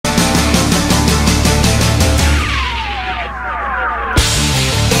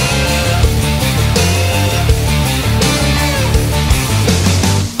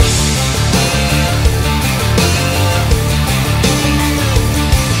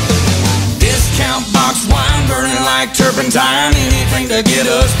turpentine, anything to get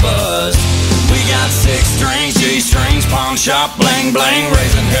us buzzed. We got 6 strings, G strings, pawn shop, bling bling,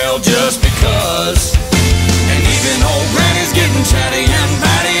 raising hell just because. And even old granny's getting chatty and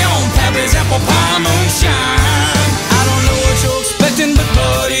batty on Pappy's apple pie moonshine. I don't know what you're expecting, but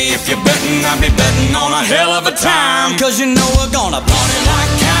buddy, if you're betting, I'd be betting on a hell of a time. Cause you know we're gonna party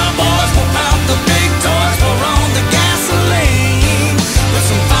like cowboys, whip out the big toys, pour on the gasoline, put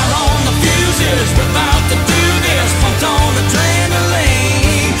some fire on the fuses, we're about to do this, pumped on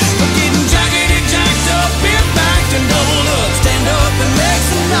adrenaline. We're getting jaggedy, jacked up, bit backed and doubled up, stand up and make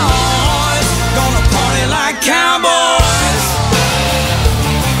some noise. Gonna party like cowboys.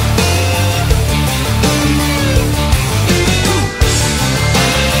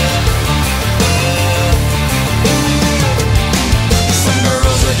 Some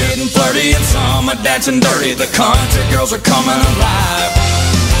girls are getting flirty and some are dancing dirty. The country girls are coming alive.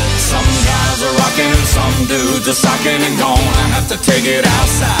 Some guys are rocking and some dudes are socking and gonna have to take it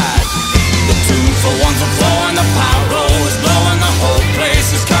outside. The 2-for-1's are flowing, the pyro is blowing, the whole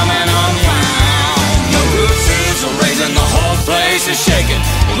place is coming unwound. The roosters are raising, the whole place is shaking.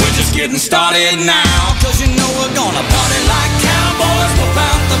 We're just getting started now. Cause you know we're gonna party like cowboys, whip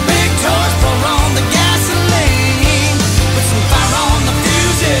out the big toys, pour on the gasoline, put some fire on the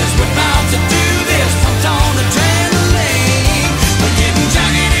fuses, we're about to do this, pumped on adrenaline. We're getting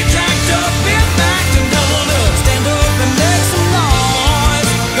jaggedy, jacked up, bit backed and doubled up, stand up and make some noise.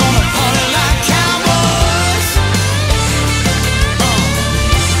 Gonna party like cowboys.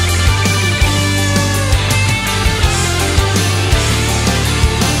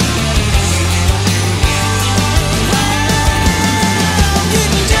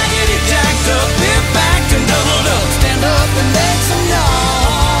 Getting jaggedy, jacked up, bit backed and doubled up, stand up and make some noise.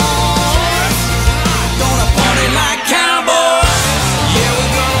 Gonna party like cowboys. Yeah,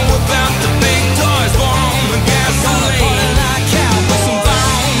 we're gonna whip out the big toys, pour on the gasoline. Gonna party like cowboys. Put some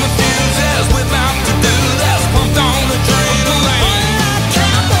fire on the fuses, we're about to do this, pumped on adrenaline.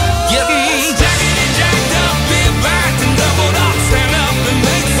 Getting jaggedy, jacked up, bit backed and doubled up, stand up and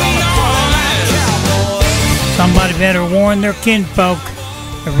make some noise. Somebody better warn their kinfolk.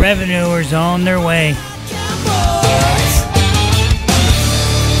 The revenuers on their way.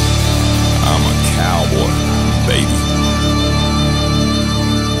 I'm a cowboy, baby.